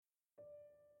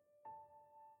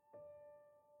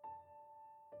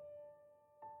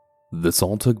This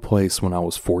all took place when I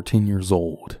was 14 years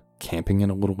old, camping in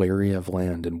a little area of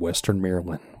land in western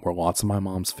Maryland where lots of my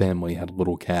mom's family had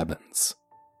little cabins.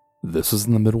 This was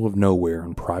in the middle of nowhere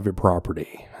on private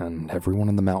property, and everyone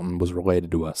in the mountain was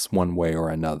related to us one way or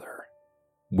another.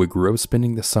 We grew up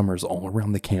spending the summers all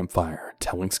around the campfire,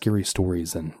 telling scary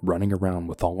stories and running around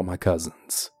with all of my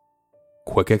cousins.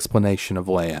 Quick explanation of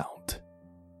layout.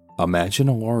 Imagine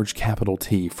a large capital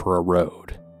T for a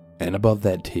road, and above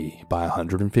that T, by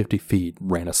 150 feet,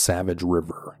 ran a savage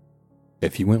river.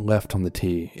 If you went left on the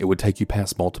T, it would take you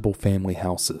past multiple family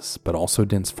houses, but also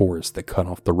dense forest that cut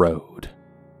off the road.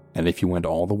 And if you went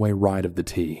all the way right of the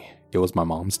T, it was my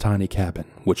mom's tiny cabin,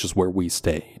 which is where we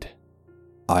stayed.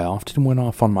 I often went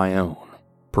off on my own,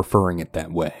 preferring it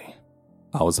that way.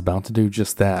 I was about to do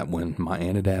just that when my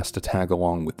aunt had asked to tag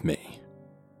along with me.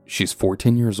 She's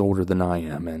 14 years older than I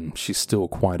am, and she's still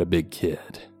quite a big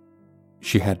kid.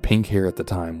 She had pink hair at the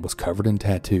time, was covered in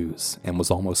tattoos, and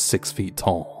was almost 6 feet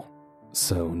tall,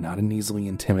 so not an easily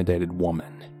intimidated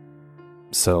woman.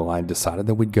 So I decided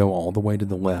that we'd go all the way to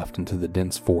the left into the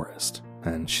dense forest,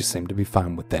 and she seemed to be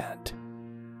fine with that,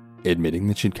 admitting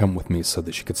that she'd come with me so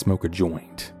that she could smoke a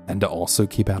joint, and to also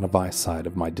keep out of eyesight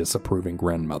of my disapproving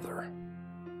grandmother.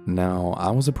 Now,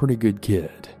 I was a pretty good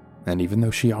kid, and even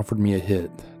though she offered me a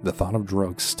hit, the thought of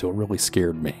drugs still really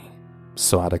scared me,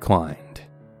 so I declined.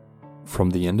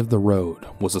 From the end of the road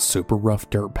was a super rough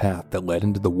dirt path that led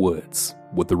into the woods,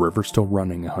 with the river still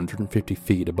running 150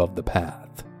 feet above the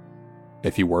path.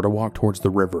 If you were to walk towards the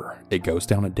river, it goes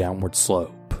down a downward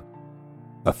slope.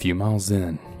 A few miles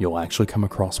in, you'll actually come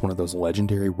across one of those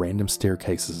legendary random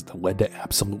staircases that led to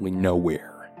absolutely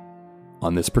nowhere.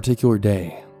 On this particular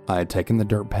day, I had taken the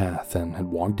dirt path and had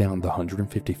walked down the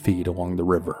 150 feet along the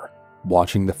river,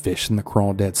 watching the fish and the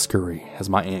crawdads scurry as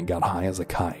my aunt got high as a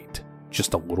kite,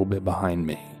 just a little bit behind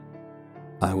me.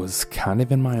 I was kind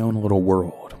of in my own little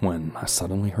world when I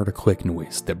suddenly heard a click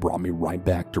noise that brought me right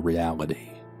back to reality.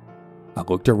 I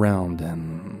looked around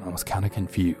and I was kind of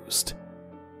confused.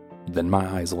 Then my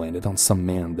eyes landed on some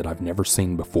man that I've never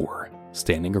seen before,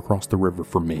 standing across the river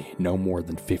from me, no more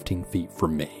than 15 feet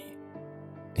from me.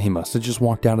 He must have just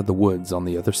walked out of the woods on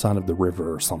the other side of the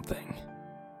river or something.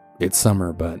 It's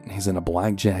summer, but he's in a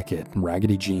black jacket and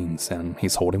raggedy jeans, and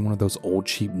he's holding one of those old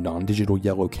cheap non-digital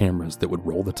yellow cameras that would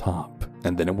roll the top,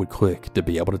 and then it would click to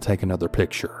be able to take another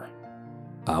picture.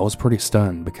 I was pretty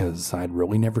stunned because I'd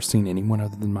really never seen anyone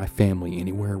other than my family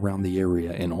anywhere around the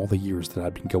area in all the years that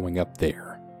I'd been going up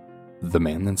there. The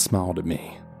man then smiled at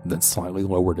me, then slightly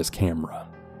lowered his camera.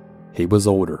 He was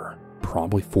older,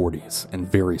 probably 40s,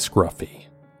 and very scruffy.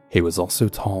 He was also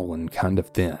tall and kind of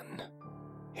thin.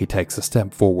 He takes a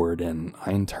step forward, and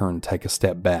I in turn take a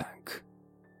step back.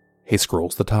 He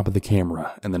scrolls the top of the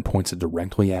camera and then points it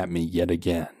directly at me yet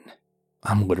again.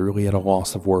 I'm literally at a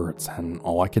loss of words, and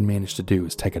all I can manage to do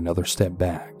is take another step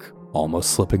back,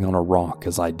 almost slipping on a rock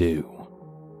as I do.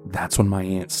 That's when my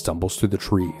aunt stumbles through the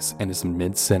trees and is in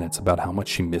mid-sentence about how much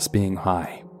she missed being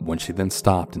high, when she then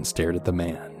stopped and stared at the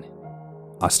man.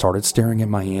 I started staring at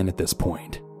my aunt at this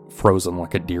point, frozen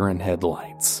like a deer in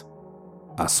headlights.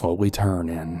 I slowly turn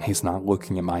and he's not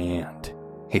looking at my aunt.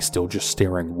 He's still just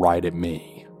staring right at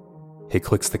me. He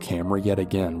clicks the camera yet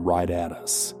again right at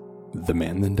us. The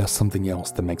man then does something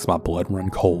else that makes my blood run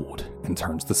cold and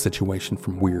turns the situation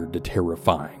from weird to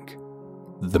terrifying.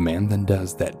 The man then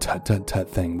does that tut-tut-tut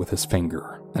thing with his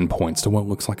finger and points to what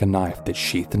looks like a knife that's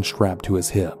sheathed and strapped to his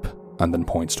hip, and then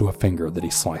points to a finger that he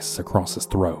slices across his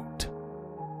throat.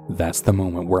 That's the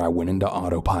moment where I went into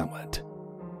autopilot.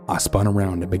 I spun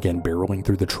around and began barreling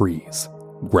through the trees,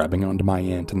 grabbing onto my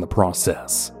aunt in the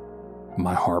process.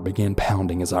 My heart began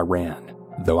pounding as I ran,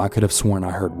 though I could have sworn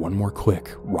I heard one more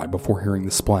click right before hearing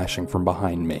the splashing from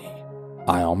behind me.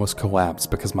 I almost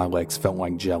collapsed because my legs felt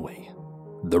like jelly.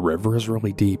 The river is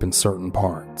really deep in certain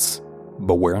parts,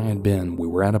 but where I had been, we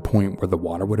were at a point where the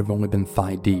water would have only been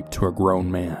thigh deep to a grown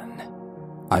man.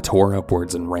 I tore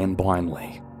upwards and ran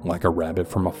blindly, like a rabbit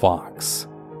from a fox.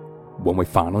 When we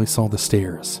finally saw the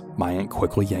stairs, my aunt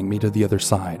quickly yanked me to the other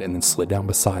side and then slid down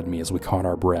beside me as we caught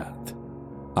our breath.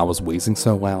 I was wheezing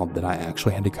so loud that I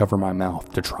actually had to cover my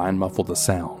mouth to try and muffle the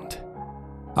sound.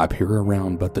 I peer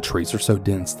around, but the trees are so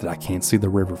dense that I can't see the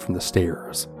river from the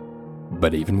stairs.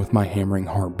 But even with my hammering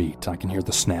heartbeat, I can hear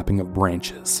the snapping of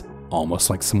branches, almost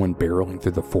like someone barreling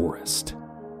through the forest.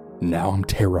 Now I'm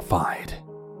terrified.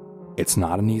 It's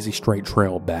not an easy straight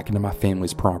trail back into my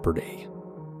family's property.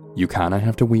 You kinda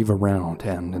have to weave around,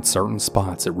 and in certain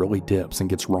spots it really dips and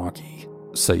gets rocky,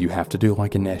 so you have to do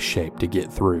like an S shape to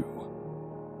get through.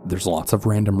 There's lots of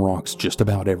random rocks just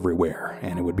about everywhere,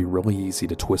 and it would be really easy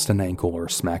to twist an ankle or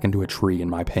smack into a tree in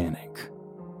my panic.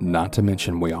 Not to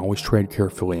mention, we always tread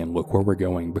carefully and look where we're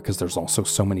going because there's also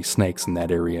so many snakes in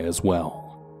that area as well.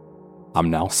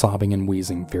 I'm now sobbing and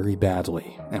wheezing very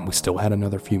badly, and we still had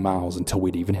another few miles until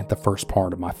we'd even hit the first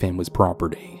part of my family's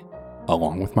property.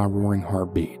 Along with my roaring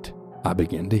heartbeat, I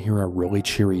begin to hear a really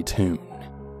cheery tune.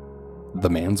 The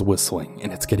man's whistling,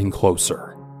 and it's getting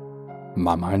closer.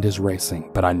 My mind is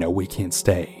racing, but I know we can't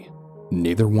stay.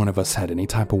 Neither one of us had any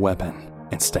type of weapon,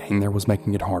 and staying there was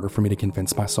making it harder for me to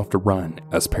convince myself to run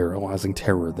as paralyzing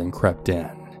terror then crept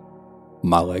in.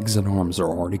 My legs and arms are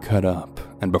already cut up,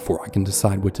 and before I can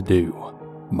decide what to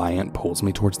do, my aunt pulls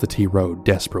me towards the T road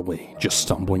desperately, just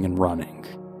stumbling and running.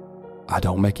 I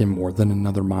don't make it more than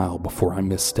another mile before I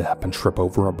misstep and trip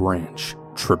over a branch,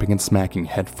 tripping and smacking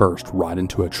headfirst right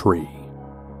into a tree.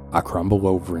 I crumble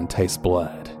over and taste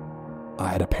blood. I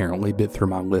had apparently bit through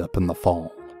my lip in the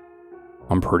fall.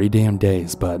 I'm pretty damn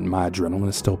dazed, but my adrenaline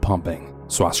is still pumping,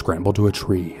 so I scramble to a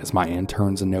tree as my aunt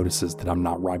turns and notices that I'm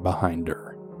not right behind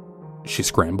her. She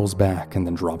scrambles back and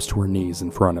then drops to her knees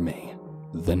in front of me,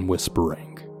 then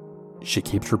whispering. She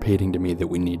keeps repeating to me that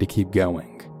we need to keep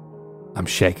going. I'm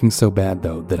shaking so bad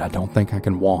though that I don't think I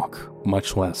can walk,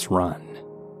 much less run.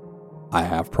 I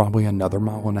have probably another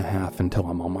 1.5 miles until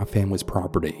I'm on my family's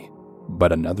property,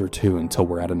 but another 2 until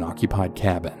we're at an occupied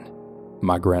cabin,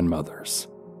 my grandmother's.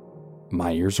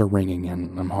 My ears are ringing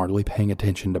and I'm hardly paying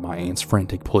attention to my aunt's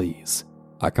frantic pleas.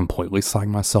 I completely psych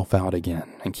myself out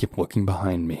again and keep looking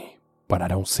behind me, but I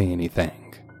don't see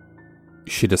anything.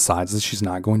 She decides that she's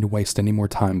not going to waste any more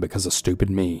time because of stupid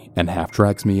me and half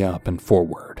drags me up and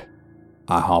forward.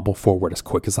 I hobble forward as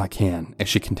quick as I can as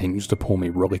she continues to pull me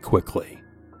really quickly.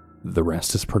 The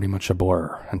rest is pretty much a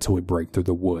blur until we break through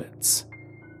the woods.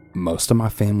 Most of my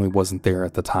family wasn't there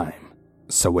at the time,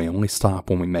 so we only stop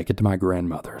when we make it to my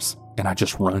grandmother's, and I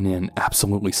just run in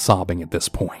absolutely sobbing at this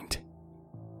point.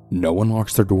 No one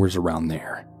locks their doors around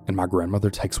there, and my grandmother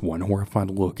takes one horrified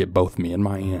look at both me and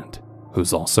my aunt,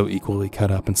 who's also equally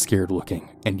cut up and scared looking,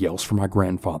 and yells for my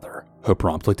grandfather, who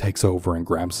promptly takes over and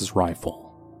grabs his rifle.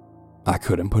 I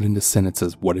couldn't put into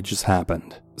sentences what had just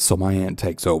happened, so my aunt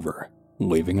takes over,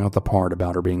 leaving out the part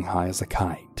about her being high as a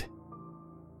kite.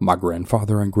 My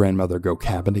grandfather and grandmother go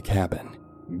cabin to cabin,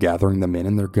 gathering the men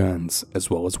and their guns, as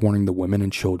well as warning the women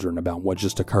and children about what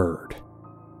just occurred.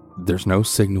 There's no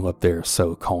signal up there,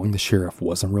 so calling the sheriff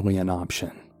wasn't really an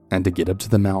option, and to get up to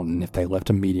the mountain if they left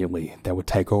immediately, that would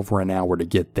take over an hour to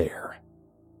get there.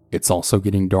 It's also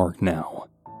getting dark now.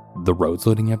 The roads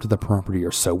leading up to the property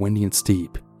are so windy and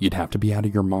steep, you'd have to be out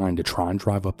of your mind to try and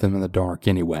drive up them in the dark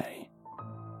anyway.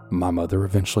 My mother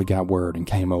eventually got word and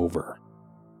came over.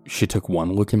 She took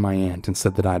one look at my aunt and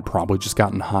said that I had probably just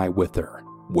gotten high with her,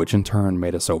 which in turn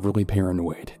made us overly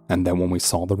paranoid, and that when we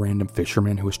saw the random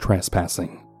fisherman who was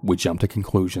trespassing, we jumped to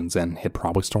conclusions and had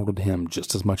probably startled him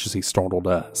just as much as he startled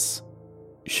us.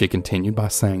 She continued by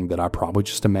saying that I probably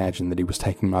just imagined that he was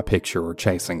taking my picture or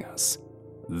chasing us,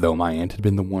 though my aunt had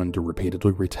been the one to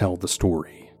repeatedly retell the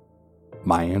story.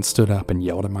 My aunt stood up and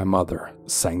yelled at my mother,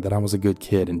 saying that I was a good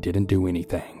kid and didn't do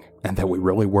anything, and that we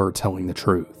really were telling the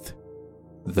truth.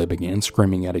 They began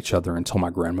screaming at each other until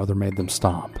my grandmother made them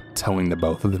stop, telling the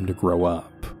both of them to grow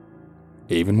up.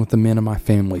 Even with the men of my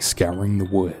family scouring the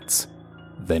woods,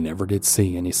 they never did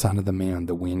see any sign of the man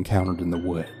that we encountered in the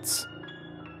woods.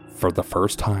 For the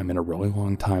first time in a really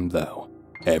long time though,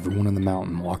 everyone in the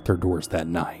mountain locked their doors that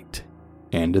night.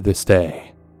 And to this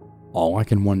day, all I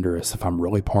can wonder is if I'm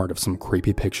really part of some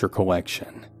creepy picture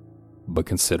collection. But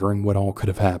considering what all could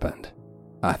have happened,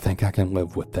 I think I can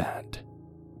live with that.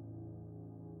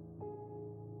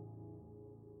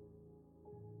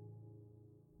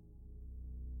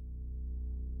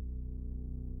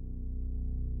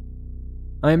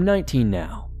 I am 19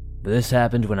 now, but this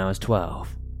happened when I was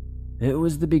 12. It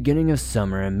was the beginning of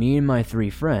summer and me and my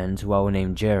 3 friends, who I will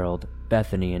name Gerald,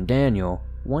 Bethany, and Daniel,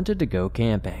 wanted to go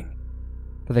camping.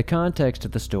 For the context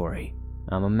of the story,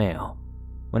 I'm a male.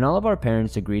 When all of our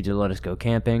parents agreed to let us go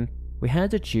camping, we had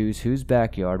to choose whose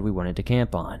backyard we wanted to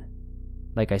camp on.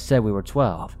 Like I said, we were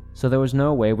 12, so there was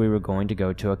no way we were going to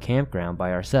go to a campground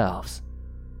by ourselves.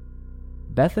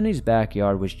 Bethany's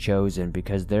backyard was chosen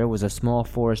because there was a small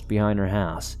forest behind her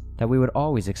house that we would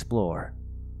always explore.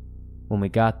 When we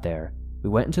got there, we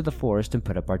went into the forest and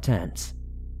put up our tents.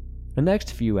 The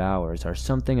next few hours are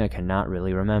something I cannot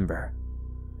really remember.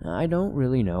 I don't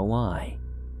really know why.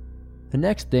 The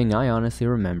next thing I honestly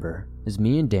remember is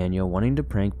me and Daniel wanting to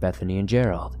prank Bethany and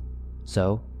Gerald.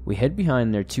 So, we hid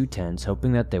behind their 2 tents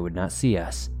hoping that they would not see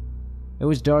us. It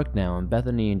was dark now and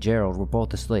Bethany and Gerald were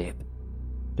both asleep.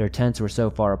 Their tents were so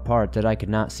far apart that I could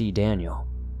not see Daniel.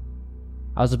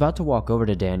 I was about to walk over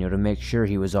to Daniel to make sure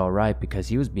he was alright because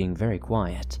he was being very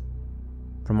quiet.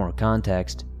 For more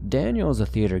context, Daniel is a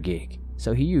theater geek,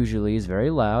 so he usually is very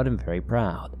loud and very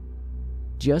proud.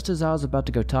 Just as I was about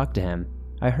to go talk to him,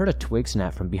 I heard a twig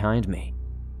snap from behind me.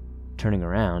 Turning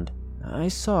around, I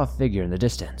saw a figure in the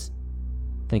distance.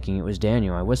 Thinking it was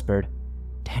Daniel, I whispered,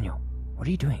 "Daniel, what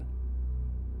are you doing?"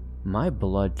 My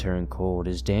blood turned cold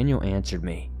as Daniel answered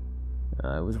me,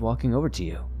 "I was walking over to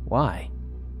you. Why?"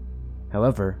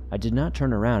 However, I did not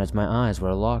turn around as my eyes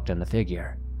were locked on the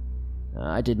figure.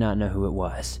 I did not know who it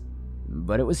was,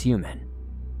 but it was human.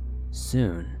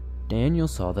 Soon, Daniel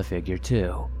saw the figure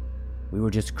too. We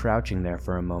were just crouching there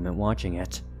for a moment watching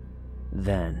it.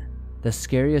 Then, the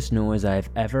scariest noise I have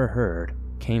ever heard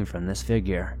came from this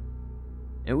figure.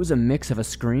 It was a mix of a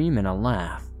scream and a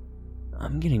laugh.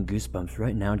 I'm getting goosebumps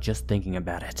right now just thinking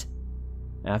about it.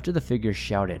 After the figure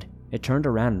shouted, it turned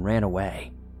around and ran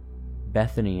away.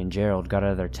 Bethany and Gerald got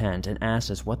out of their tent and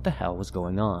asked us what the hell was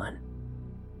going on.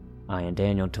 I and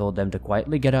Daniel told them to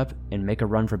quietly get up and make a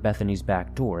run for Bethany's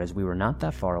back door as we were not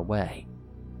that far away.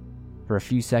 For a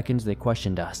few seconds they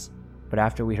questioned us, but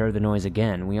after we heard the noise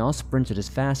again, we all sprinted as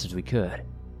fast as we could.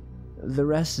 The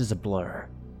rest is a blur,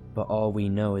 but all we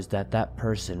know is that that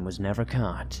person was never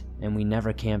caught, and we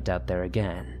never camped out there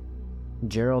again.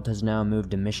 Gerald has now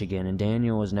moved to Michigan and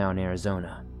Daniel is now in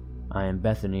Arizona. I and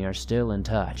Bethany are still in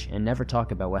touch and never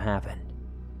talk about what happened.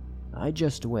 I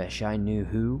just wish I knew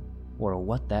who or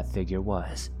what that figure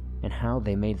was, and how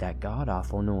they made that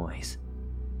god-awful noise.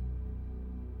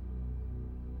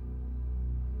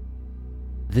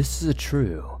 This is a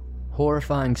true,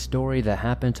 horrifying story that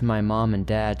happened to my mom and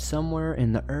dad somewhere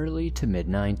in the early to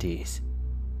mid-90s.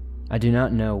 I do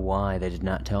not know why they did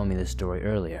not tell me this story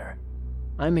earlier.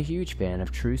 I'm a huge fan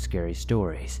of true scary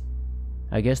stories.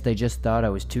 I guess they just thought I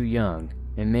was too young,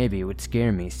 and maybe it would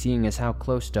scare me seeing as how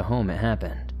close to home it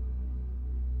happened.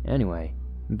 Anyway,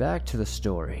 back to the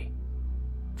story.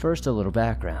 First, a little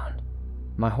background.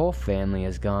 My whole family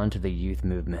has gone to the youth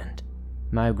movement.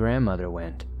 My grandmother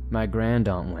went, my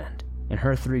grandaunt went, and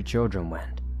her 3 children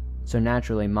went. So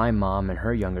naturally my mom and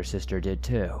her younger sister did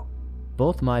too.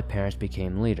 Both my parents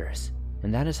became leaders,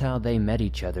 and that is how they met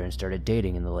each other and started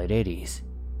dating in the late 80s.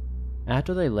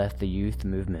 After they left the youth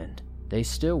movement, they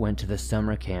still went to the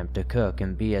summer camp to cook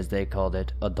and be, as they called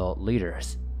it, adult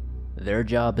leaders. Their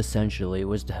job essentially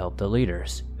was to help the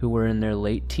leaders, who were in their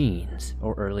late teens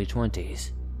or early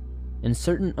 20s. In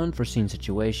certain unforeseen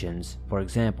situations, for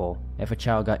example, if a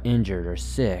child got injured or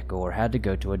sick or had to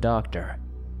go to a doctor.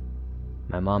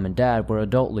 My mom and dad were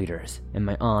adult leaders, and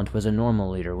my aunt was a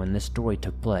normal leader when this story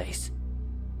took place.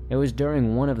 It was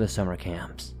during one of the summer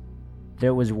camps.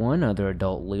 There was one other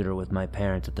adult leader with my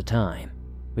parents at the time.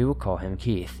 We will call him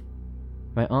Keith.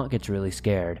 My aunt gets really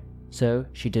scared, so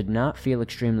she did not feel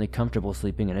extremely comfortable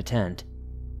sleeping in a tent.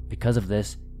 Because of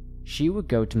this, she would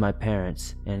go to my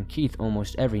parents and Keith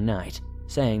almost every night,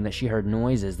 saying that she heard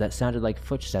noises that sounded like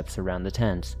footsteps around the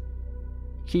tent.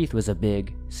 Keith was a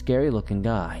big, scary-looking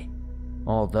guy,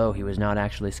 although he was not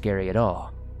actually scary at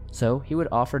all, so he would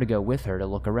offer to go with her to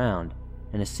look around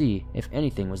and to see if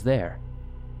anything was there.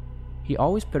 He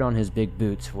always put on his big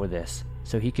boots for this,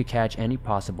 so he could catch any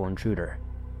possible intruder.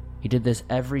 He did this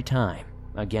every time,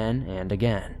 again and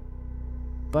again.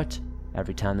 But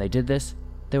every time they did this,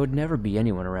 there would never be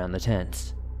anyone around the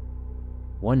tents.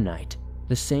 One night,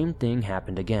 the same thing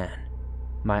happened again.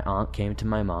 My aunt came to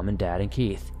my mom and dad and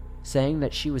Keith, saying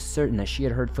that she was certain that she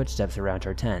had heard footsteps around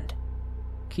her tent.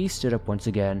 Keith stood up once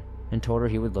again and told her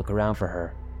he would look around for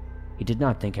her. He did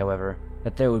not think, however,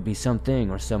 that there would be something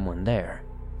or someone there,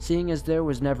 seeing as there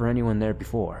was never anyone there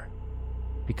before.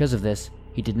 Because of this,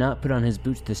 he did not put on his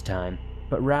boots this time,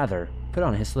 but rather put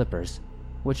on his slippers,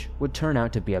 which would turn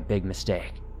out to be a big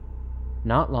mistake.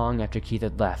 Not long after Keith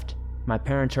had left, my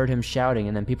parents heard him shouting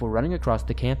and then people running across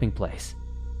the camping place.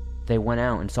 They went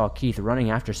out and saw Keith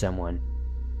running after someone.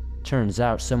 Turns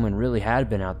out someone really had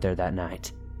been out there that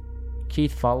night.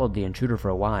 Keith followed the intruder for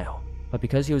a while, but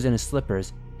because he was in his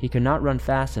slippers, he could not run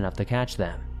fast enough to catch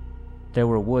them. There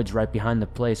were woods right behind the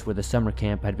place where the summer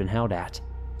camp had been held at,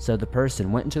 so the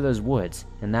person went into those woods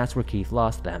and that's where Keith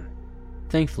lost them.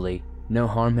 Thankfully, no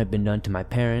harm had been done to my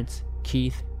parents,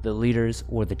 Keith, the leaders,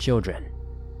 or the children.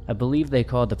 I believe they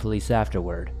called the police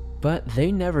afterward, but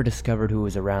they never discovered who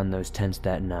was around those tents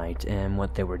that night and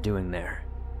what they were doing there.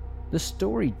 The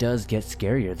story does get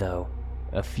scarier though.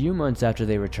 A few months after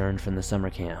they returned from the summer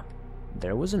camp,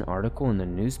 there was an article in the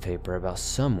newspaper about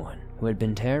someone who had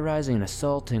been terrorizing and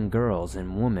assaulting girls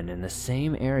and women in the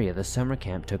same area the summer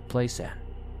camp took place in.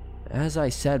 As I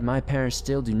said, my parents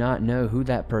still do not know who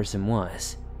that person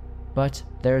was, but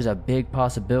there is a big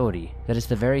possibility that it's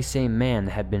the very same man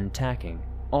that had been attacking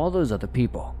all those other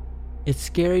people. It's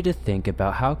scary to think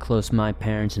about how close my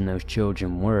parents and those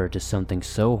children were to something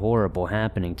so horrible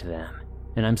happening to them,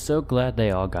 and I'm so glad they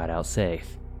all got out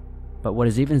safe. But what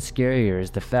is even scarier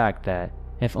is the fact that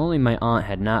if only my aunt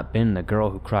had not been the girl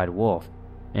who cried wolf,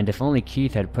 and if only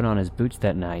Keith had put on his boots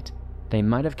that night, they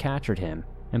might have captured him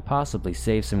and possibly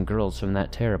saved some girls from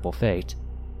that terrible fate.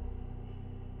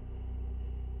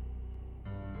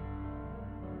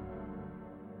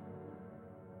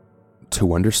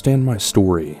 To understand my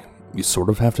story, you sort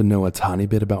of have to know a tiny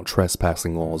bit about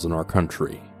trespassing laws in our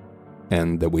country,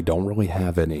 and that we don't really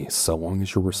have any so long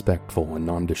as you're respectful and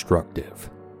non-destructive.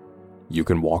 You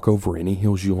can walk over any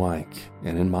hills you like,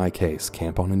 and in my case,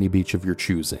 camp on any beach of your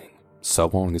choosing, so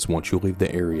long as once you leave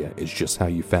the area, it's just how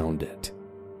you found it.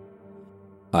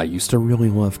 I used to really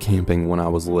love camping when I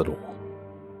was little.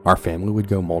 Our family would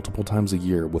go multiple times a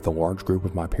year with a large group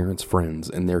of my parents' friends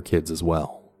and their kids as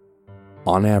well.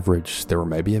 On average, there were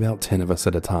maybe about 10 of us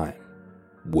at a time,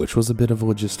 which was a bit of a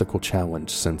logistical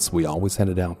challenge since we always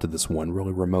headed out to this one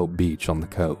really remote beach on the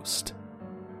coast.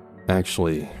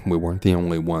 Actually, we weren't the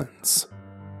only ones.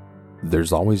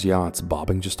 There's always yachts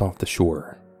bobbing just off the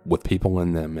shore, with people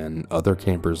in them and other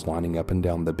campers lining up and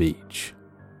down the beach.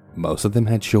 Most of them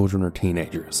had children or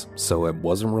teenagers, so it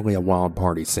wasn't really a wild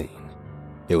party scene.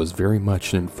 It was very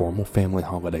much an informal family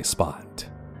holiday spot.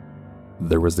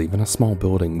 There was even a small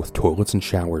building with toilets and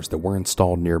showers that were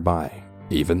installed nearby,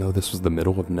 even though this was the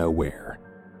middle of nowhere.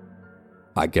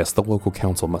 I guess the local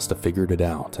council must have figured it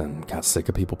out and got sick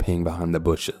of people peeing behind the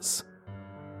bushes.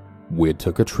 We had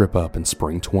took a trip up in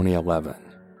spring 2011.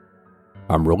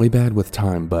 I'm really bad with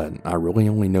time, but I really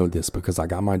only know this because I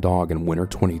got my dog in winter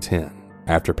 2010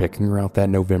 after picking her out that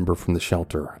November from the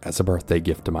shelter as a birthday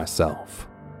gift to myself.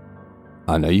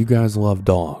 I know you guys love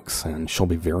dogs, and she'll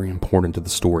be very important to the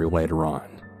story later on,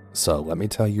 so let me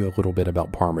tell you a little bit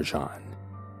about Parmesan.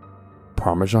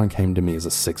 Parmesan came to me as a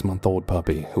 6-month-old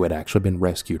puppy who had actually been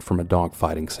rescued from a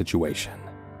dog-fighting situation.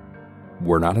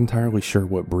 We're not entirely sure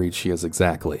what breed she is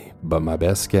exactly, but my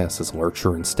best guess is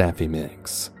Lurcher and Staffy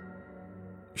mix.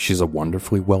 She's a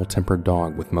wonderfully well-tempered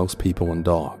dog with most people and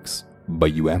dogs,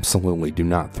 but you absolutely do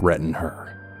not threaten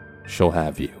her. She'll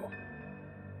have you.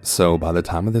 So by the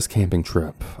time of this camping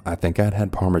trip, I think I'd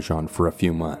had Parmesan for a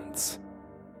few months.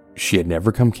 She had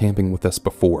never come camping with us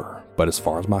before, but as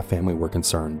far as my family were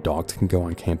concerned, dogs can go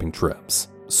on camping trips.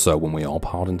 So when we all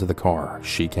piled into the car,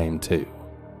 she came too.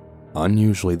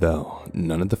 Unusually though,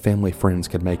 none of the family friends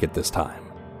could make it this time.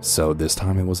 So this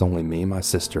time it was only me, my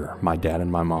sister, my dad,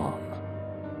 and my mom.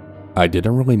 I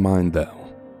didn't really mind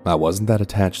though. I wasn't that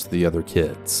attached to the other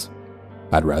kids.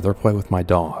 I'd rather play with my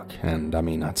dog, and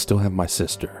I'd still have my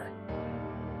sister.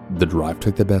 The drive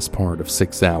took the best part of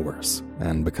 6 hours,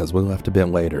 and because we left a bit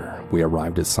later, we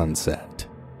arrived at sunset.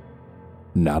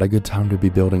 Not a good time to be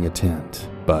building a tent,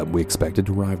 but we expected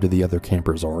to arrive to the other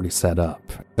campers already set up,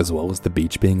 as well as the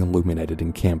beach being illuminated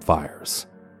in campfires.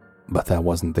 But that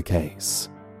wasn't the case.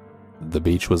 The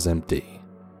beach was empty.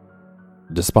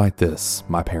 Despite this,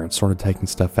 my parents started taking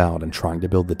stuff out and trying to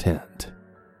build the tent.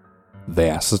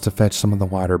 They asked us to fetch some of the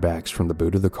lighter bags from the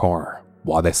boot of the car,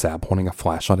 while they sat pointing a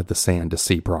flashlight at the sand to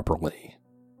see properly.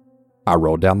 I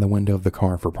rolled down the window of the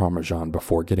car for Parmesan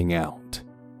before getting out.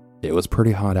 It was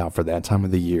pretty hot out for that time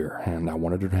of the year, and I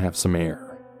wanted her to have some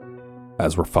air.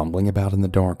 As we're fumbling about in the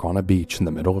dark on a beach in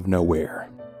the middle of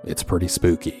nowhere, it's pretty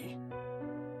spooky.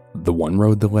 The one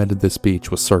road that led to this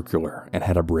beach was circular and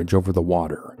had a bridge over the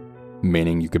water,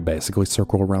 meaning you could basically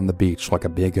circle around the beach like a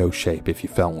big O shape if you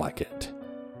felt like it.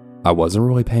 I wasn't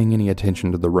really paying any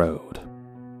attention to the road.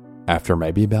 After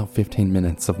maybe about 15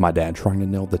 minutes of my dad trying to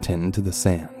nail the tent into the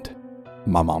sand,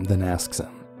 my mom then asks him,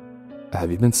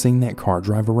 "Have you been seeing that car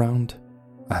drive around?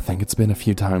 I think it's been a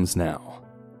few times now."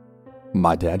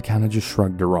 My dad kinda just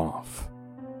shrugged her off.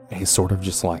 He's sort of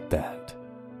just like that.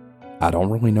 I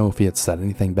don't really know if he had said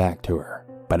anything back to her,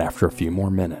 but after a few more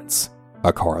minutes,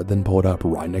 a car then pulled up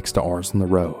right next to ours on the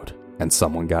road, and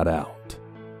someone got out.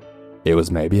 It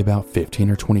was maybe about 15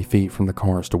 or 20 feet from the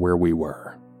cars to where we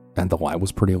were, and the light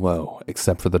was pretty low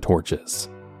except for the torches.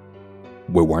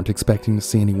 We weren't expecting to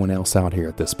see anyone else out here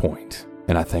at this point,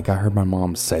 and I think I heard my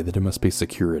mom say that it must be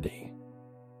security.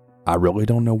 I really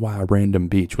don't know why a random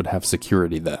beach would have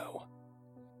security though.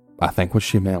 I think what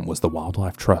she meant was the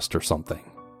Wildlife Trust or something,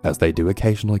 as they do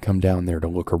occasionally come down there to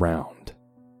look around.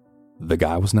 The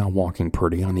guy was now walking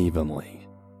pretty unevenly.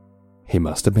 He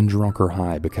must have been drunk or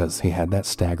high because he had that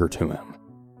stagger to him.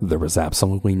 There was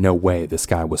absolutely no way this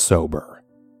guy was sober.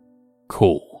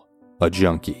 Cool. A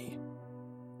junkie.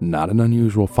 Not an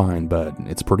unusual find, but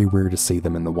it's pretty rare to see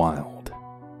them in the wild.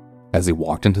 As he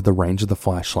walked into the range of the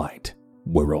flashlight,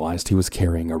 we realized he was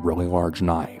carrying a really large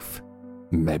knife.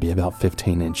 maybe about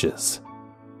 15 inches.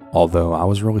 Although I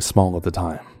was really small at the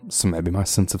time, so maybe my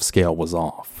sense of scale was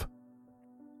off.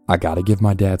 I gotta give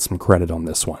my dad some credit on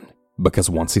this one, because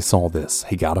once he saw this,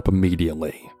 he got up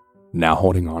immediately. Now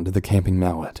holding on to the camping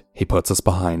mallet, he puts us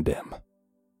behind him.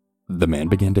 The man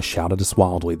began to shout at us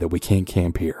wildly that we can't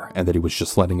camp here and that he was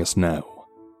just letting us know.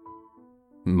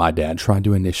 My dad tried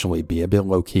to initially be a bit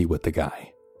low-key with the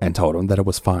guy and told him that it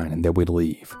was fine and that we'd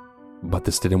leave, but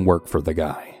this didn't work for the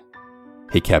guy.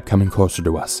 He kept coming closer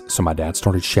to us, so my dad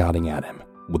started shouting at him,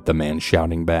 with the man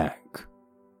shouting back.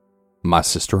 My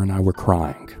sister and I were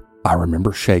crying. I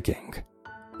remember shaking.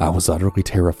 I was utterly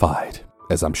terrified,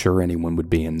 as I'm sure anyone would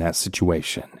be in that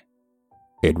situation.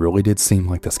 It really did seem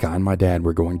like this guy and my dad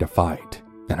were going to fight,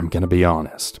 and I'm gonna be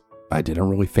honest, I didn't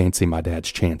really fancy my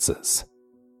dad's chances.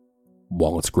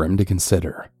 While it's grim to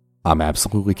consider, I'm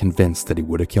absolutely convinced that he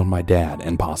would have killed my dad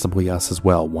and possibly us as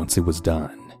well once he was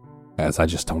done, as I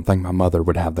just don't think my mother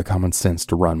would have the common sense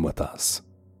to run with us.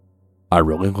 I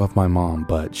really love my mom,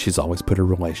 but she's always put her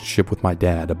relationship with my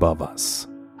dad above us.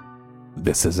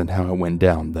 This isn't how it went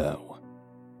down, though.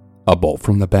 A bolt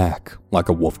from the back, like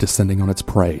a wolf descending on its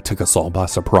prey, took us all by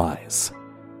surprise.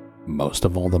 Most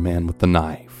of all the man with the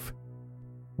knife.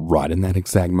 Right in that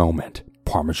exact moment,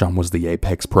 Parmesan was the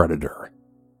apex predator.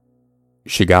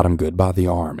 She got him good by the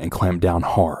arm and clamped down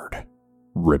hard,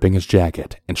 ripping his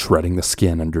jacket and shredding the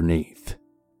skin underneath.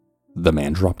 The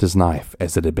man dropped his knife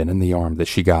as it had been in the arm that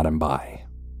she got him by.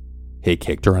 He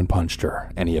kicked her and punched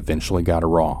her, and he eventually got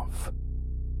her off.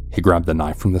 He grabbed the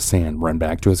knife from the sand, ran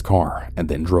back to his car, and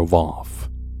then drove off.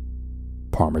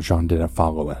 Parmesan didn't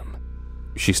follow him.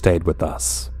 She stayed with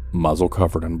us, muzzle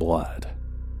covered in blood.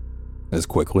 As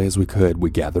quickly as we could, we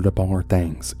gathered up all our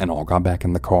things and all got back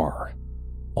in the car,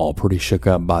 all pretty shook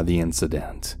up by the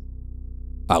incident.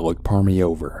 I looked Parmy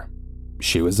over.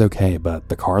 She was okay, but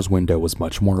the car's window was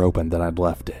much more open than I'd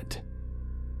left it.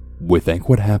 We think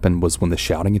what happened was when the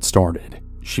shouting had started,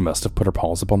 she must have put her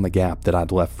paws up on the gap that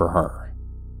I'd left for her.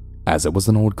 As it was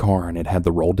an old car and it had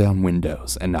the roll-down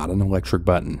windows and not an electric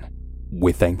button,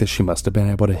 we think that she must have been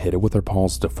able to hit it with her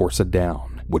paws to force it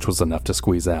down, which was enough to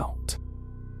squeeze out.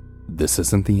 This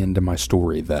isn't the end of my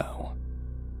story, though.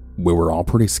 We were all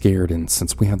pretty scared, and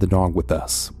since we had the dog with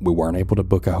us, we weren't able to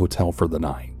book a hotel for the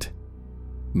night.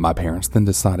 My parents then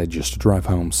decided just to drive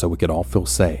home so we could all feel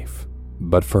safe,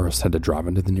 but first had to drive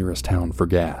into the nearest town for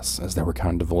gas as they were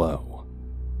kind of low.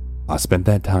 I spent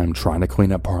that time trying to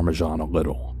clean up Parmesan a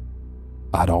little.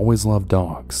 I'd always loved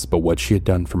dogs, but what she had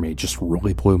done for me just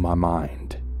really blew my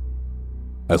mind.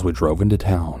 As we drove into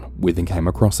town, we then came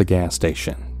across a gas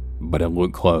station, but it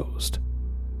looked closed.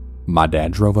 My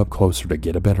dad drove up closer to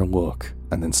get a better look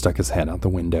and then stuck his head out the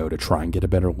window to try and get a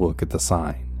better look at the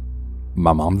sign.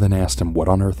 My mom then asked him what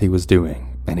on earth he was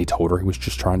doing, and he told her he was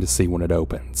just trying to see when it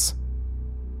opens.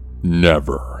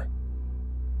 Never.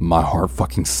 My heart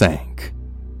fucking sank.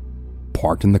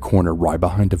 Parked in the corner right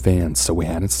behind a van so we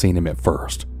hadn't seen him at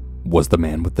first was the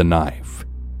man with the knife.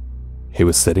 He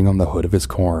was sitting on the hood of his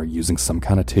car using some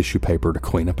kind of tissue paper to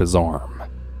clean up his arm.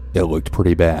 It looked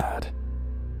pretty bad.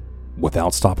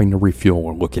 Without stopping to refuel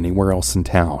or look anywhere else in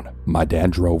town, my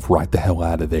dad drove right the hell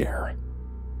out of there.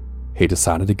 He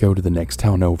decided to go to the next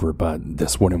town over, but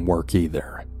this wouldn't work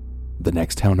either. The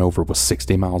next town over was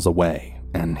 60 miles away,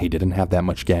 and he didn't have that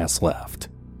much gas left.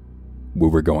 We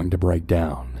were going to break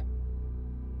down.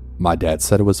 My dad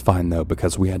said it was fine though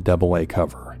because we had AA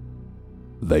cover.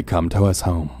 They'd come tow us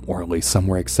home, or at least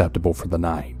somewhere acceptable for the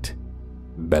night.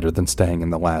 Better than staying in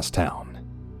the last town.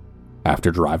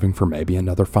 After driving for maybe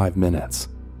another 5 minutes,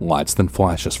 lights then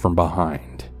flashes from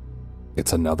behind.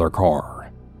 It's another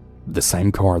car. The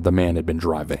same car the man had been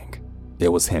driving. It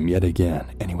was him yet again,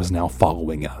 and he was now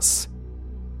following us.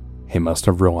 He must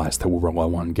have realized that we were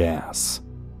low on gas.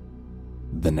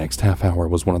 The next half hour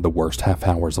was one of the worst half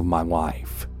hours of my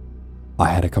life. I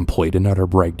had a complete and utter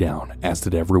breakdown, as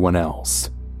did everyone else.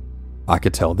 I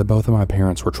could tell that both of my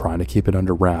parents were trying to keep it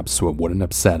under wraps so it wouldn't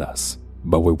upset us,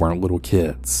 but we weren't little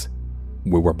kids.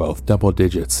 We were both double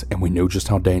digits, and we knew just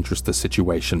how dangerous the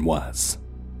situation was.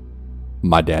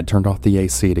 My dad turned off the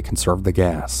AC to conserve the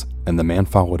gas, and the man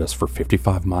followed us for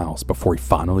 55 miles before he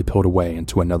finally pulled away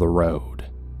into another road.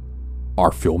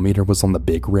 Our fuel meter was on the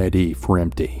big red E for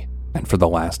empty, and for the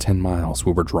last 10 miles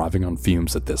we were driving on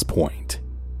fumes at this point.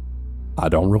 I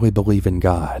don't really believe in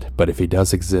God, but if he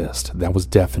does exist, that was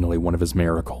definitely one of his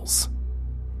miracles.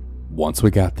 Once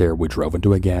we got there, we drove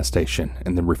into a gas station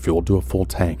and then refueled to a full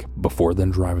tank before then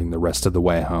driving the rest of the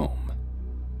way home.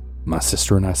 My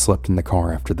sister and I slept in the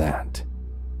car after that.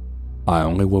 I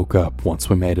only woke up once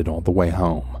we made it all the way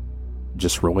home,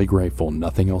 just really grateful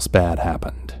nothing else bad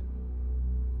happened.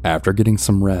 After getting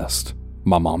some rest,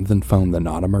 My mom then phoned the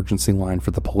non-emergency line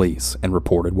for the police and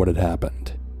reported what had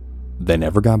happened. They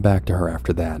never got back to her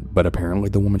after that, but apparently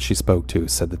the woman she spoke to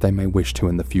said that they may wish to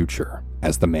in the future,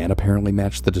 as the man apparently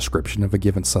matched the description of a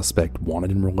given suspect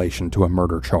wanted in relation to a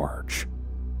murder charge.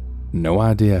 No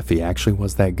idea if he actually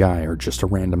was that guy or just a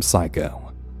random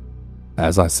psycho.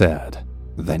 As I said,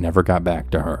 they never got back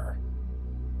to her.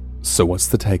 So what's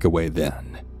the takeaway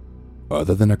then?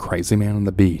 Other than a crazy man on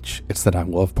the beach, it's that I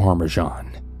love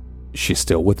Parmesan. She's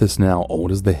still with us now,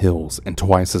 old as the hills and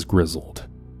twice as grizzled.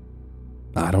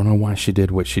 I don't know why she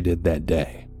did what she did that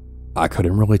day. I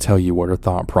couldn't really tell you what her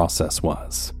thought process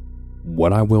was.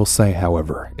 What I will say,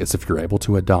 however, is if you're able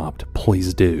to adopt,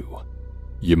 please do.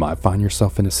 You might find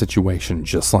yourself in a situation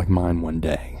just like mine one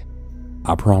day.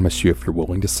 I promise you, if you're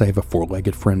willing to save a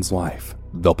four-legged friend's life,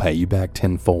 they'll pay you back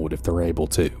tenfold if they're able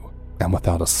to, and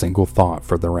without a single thought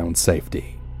for their own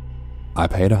safety. I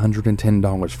paid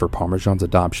 $110 for Parmesan's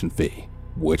adoption fee,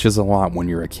 which is a lot when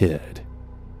you're a kid.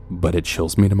 But it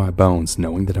chills me to my bones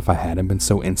knowing that if I hadn't been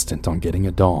so instant on getting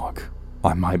a dog,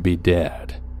 I might be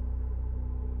dead.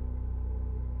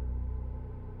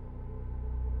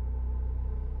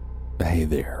 Hey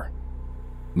there.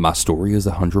 My story is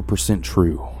 100%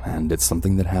 true, and it's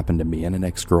something that happened to me and an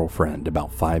ex-girlfriend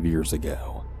about 5 years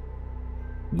ago.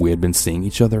 We had been seeing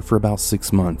each other for about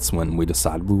 6 months when we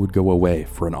decided we would go away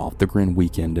for an off-the-grid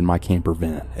weekend in my camper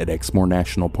van at Exmoor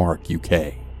National Park,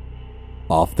 UK.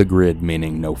 Off the grid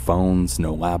meaning no phones,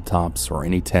 no laptops, or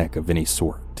any tech of any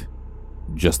sort.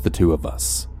 Just the two of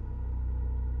us.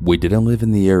 We didn't live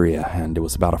in the area, and it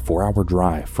was about a 4-hour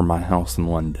drive from my house in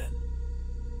London.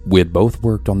 We had both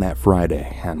worked on that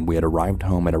Friday, and we had arrived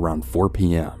home at around 4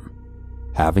 p.m.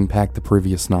 Having packed the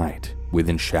previous night, we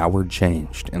then showered,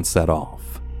 changed, and set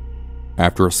off.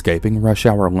 After escaping rush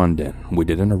hour London, we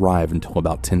didn't arrive until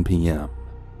about 10 p.m.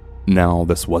 Now,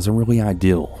 this wasn't really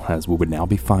ideal, as we would now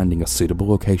be finding a suitable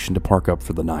location to park up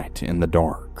for the night in the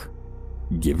dark.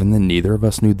 Given that neither of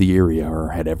us knew the area or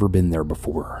had ever been there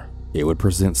before, it would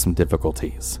present some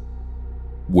difficulties.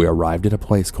 We arrived at a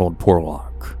place called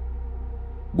Porlock.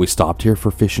 We stopped here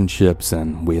for fish and chips,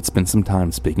 and we had spent some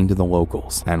time speaking to the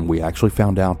locals, and we actually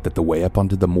found out that the way up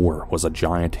onto the moor was a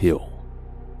giant hill.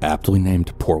 Aptly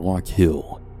named Porlock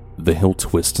Hill, the hill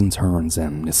twists and turns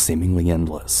and is seemingly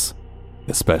endless,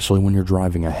 especially when you're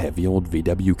driving a heavy old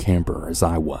VW camper as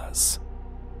I was.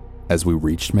 As we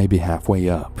reached maybe halfway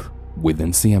up, we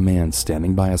then see a man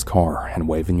standing by his car and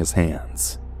waving his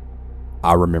hands.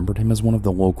 I remembered him as one of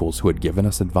the locals who had given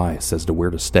us advice as to where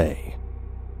to stay.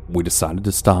 We decided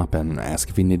to stop and ask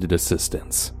if he needed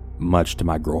assistance, much to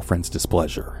my girlfriend's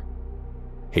displeasure.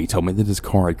 He told me that his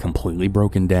car had completely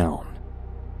broken down.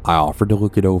 I offered to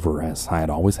look it over as I had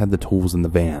always had the tools in the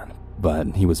van,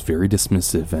 but he was very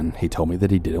dismissive and he told me that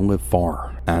he didn't live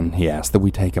far, and he asked that we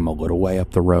take him a little way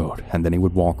up the road and then he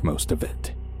would walk most of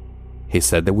it. He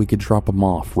said that we could drop him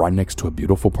off right next to a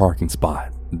beautiful parking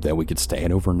spot that we could stay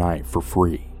at overnight for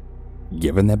free.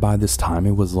 Given that by this time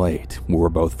it was late, we were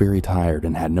both very tired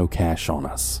and had no cash on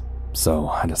us, so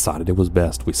I decided it was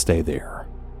best we stay there.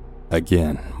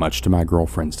 Again, much to my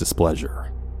girlfriend's displeasure.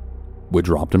 We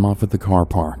dropped him off at the car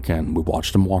park and we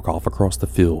watched him walk off across the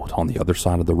field on the other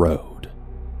side of the road.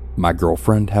 My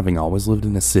girlfriend, having always lived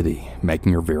in a city,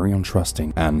 making her very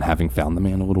untrusting and having found the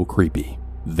man a little creepy,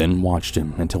 then watched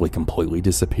him until he completely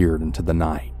disappeared into the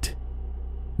night.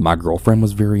 My girlfriend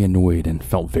was very annoyed and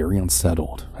felt very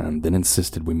unsettled, and then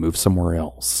insisted we move somewhere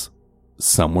else.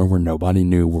 Somewhere where nobody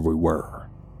knew where we were.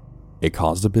 It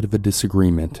caused a bit of a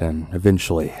disagreement, and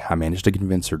eventually I managed to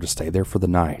convince her to stay there for the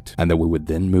night and that we would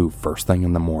then move first thing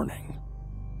in the morning.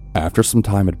 After some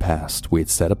time had passed, we had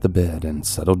set up the bed and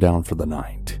settled down for the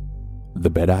night.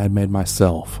 The bed I had made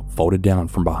myself folded down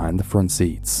from behind the front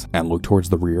seats and looked towards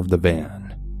the rear of the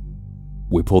van.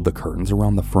 We pulled the curtains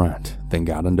around the front, then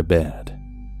got into bed.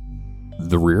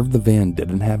 The rear of the van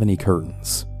didn't have any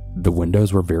curtains. The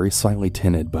windows were very slightly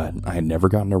tinted, but I had never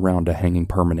gotten around to hanging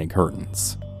permanent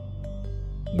curtains.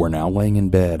 We're now laying in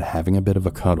bed having a bit of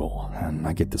a cuddle, and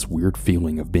I get this weird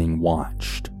feeling of being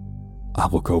watched. I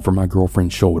look over my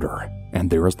girlfriend's shoulder, and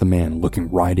there is the man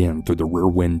looking right in through the rear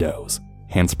windows,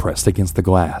 hands pressed against the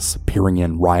glass, peering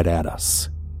in right at us.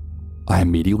 I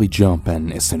immediately jump,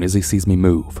 and as soon as he sees me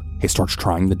move, he starts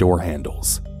trying the door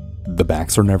handles. The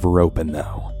backs are never open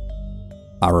though.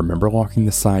 I remember locking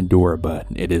the side door, but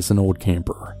it is an old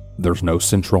camper. There's no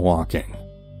central locking.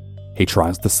 He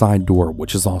tries the side door,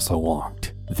 which is also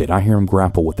locked. Then I hear him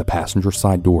grapple with the passenger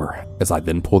side door as I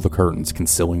then pull the curtains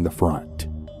concealing the front.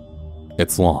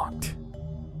 It's locked.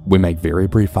 We make very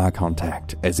brief eye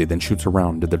contact as he then shoots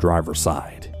around to the driver's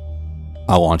side.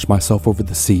 I launch myself over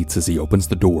the seats as he opens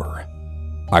the door.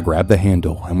 I grab the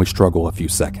handle and we struggle a few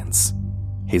seconds.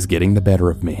 He's getting the better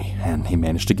of me and he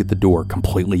managed to get the door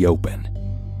completely open.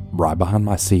 Right behind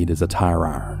my seat is a tire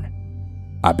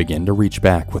iron. I begin to reach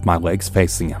back with my legs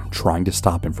facing him, trying to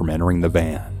stop him from entering the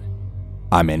van.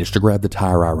 I manage to grab the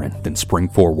tire iron, then spring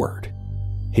forward.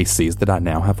 He sees that I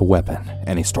now have a weapon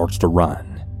and he starts to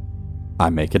run. I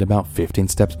make it about 15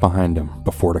 steps behind him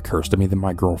before it occurs to me that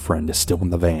my girlfriend is still in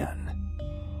the van.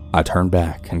 I turn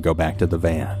back and go back to the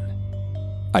van.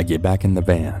 I get back in the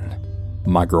van.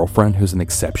 My girlfriend, who's an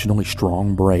exceptionally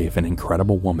strong, brave, and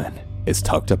incredible woman, is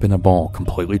tucked up in a ball,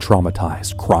 completely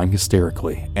traumatized, crying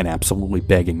hysterically, and absolutely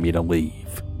begging me to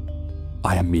leave.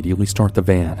 I immediately start the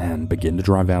van and begin to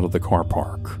drive out of the car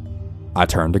park. I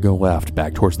turn to go left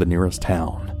back towards the nearest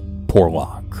town,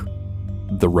 Porlock.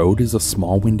 The road is a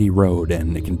small, windy road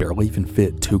and it can barely even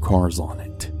fit 2 cars on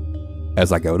it.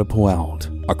 As I go to pull out,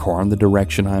 a car in the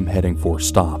direction I am heading for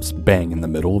stops bang in the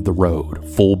middle of the road,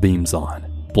 full beams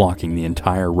on, blocking the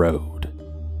entire road.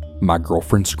 My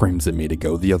girlfriend screams at me to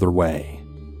go the other way.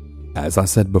 As I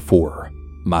said before,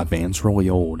 my van's really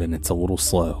old and it's a little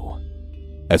slow.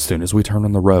 As soon as we turn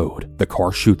on the road, the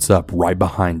car shoots up right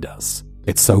behind us.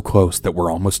 It's so close that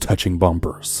we're almost touching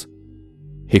bumpers.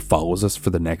 He follows us for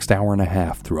the next hour and a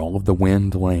half through all of the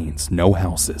wind lanes, no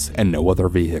houses, and no other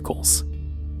vehicles.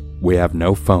 We have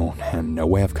no phone and no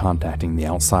way of contacting the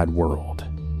outside world.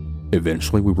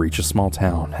 Eventually we reach a small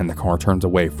town and the car turns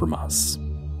away from us.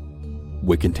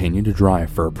 We continue to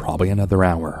drive for probably another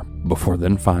hour before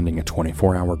then finding a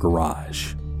 24-hour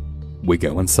garage. We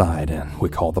go inside and we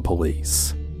call the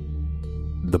police.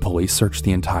 The police search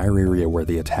the entire area where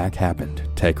the attack happened,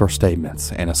 take our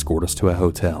statements, and escort us to a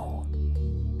hotel.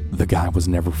 The guy was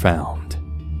never found.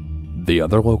 The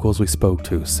other locals we spoke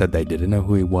to said they didn't know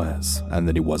who he was and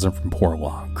that he wasn't from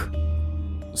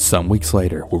Porlock. Some weeks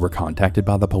later, we were contacted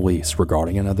by the police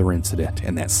regarding another incident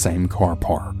in that same car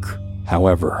park.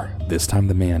 However, this time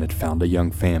the man had found a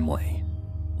young family.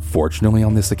 Fortunately,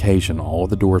 on this occasion, all of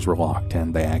the doors were locked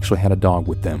and they actually had a dog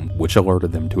with them, which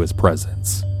alerted them to his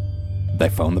presence. They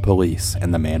phoned the police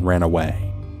and the man ran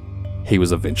away. He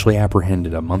was eventually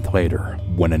apprehended a month later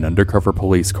when an undercover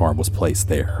police car was placed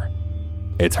there.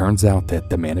 It turns out that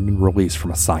the man had been released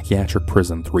from a psychiatric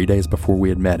prison 3 days before we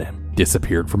had met him,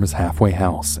 disappeared from his halfway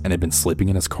house, and had been sleeping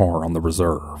in his car on the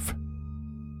reserve.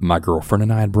 My girlfriend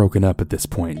and I had broken up at this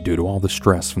point due to all the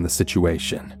stress from the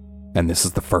situation, and this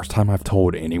is the first time I've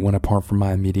told anyone apart from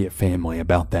my immediate family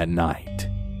about that night.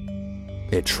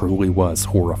 It truly was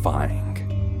horrifying.